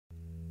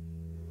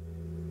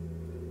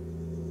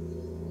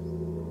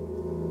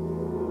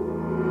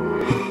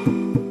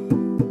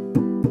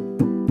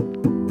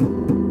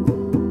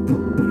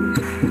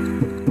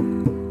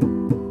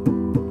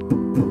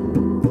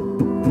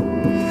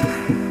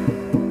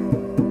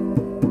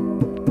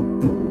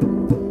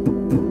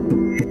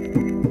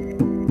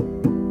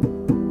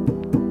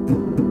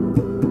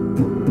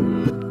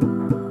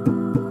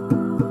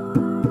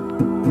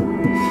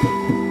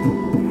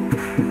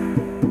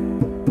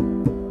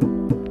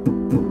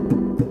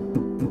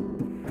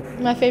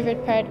My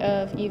favourite part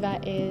of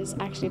EVA is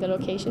actually the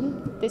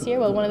location this year.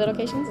 Well, one of the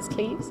locations is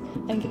Cleves.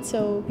 I think it's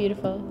so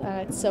beautiful.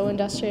 It's so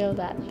industrial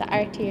that the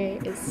art here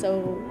is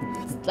so,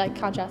 like,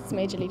 contrasts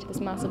majorly to this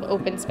massive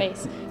open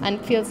space, and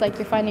it feels like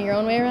you're finding your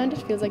own way around it.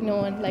 It feels like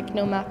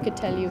no map could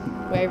tell you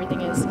where everything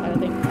is, kind of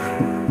thing.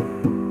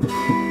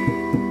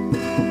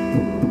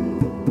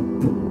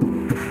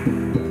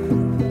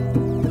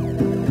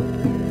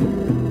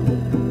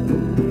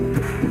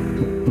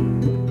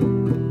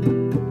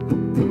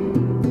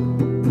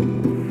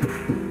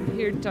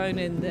 Down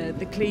in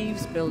the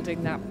Cleves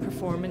building, that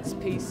performance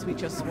piece we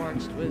just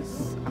watched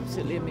was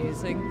absolutely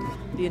amazing.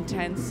 The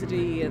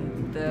intensity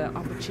and the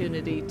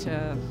opportunity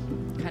to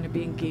kind of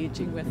be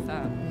engaging with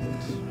that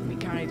and be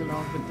carried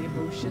along with the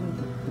emotion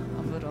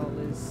of it all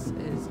is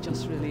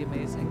just really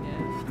amazing.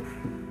 Yeah.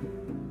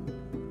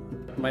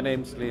 My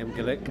name's Liam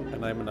Gillick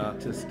and I'm an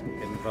artist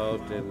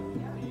involved in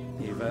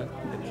EVA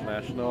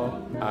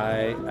International.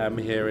 I am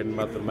here in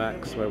Mother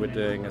Max where we're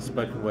doing a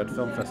spoken word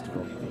film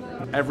festival.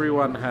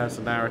 Everyone has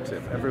a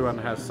narrative, everyone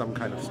has some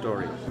kind of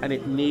story, and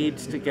it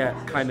needs to get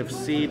kind of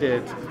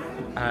seeded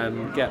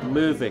and get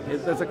moving.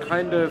 There's a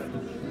kind of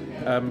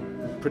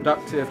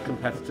productive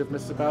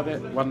competitiveness about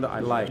it, one that I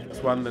like. It's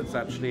one that's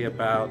actually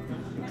about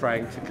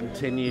trying to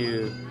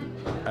continue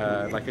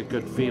like a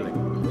good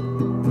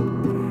feeling.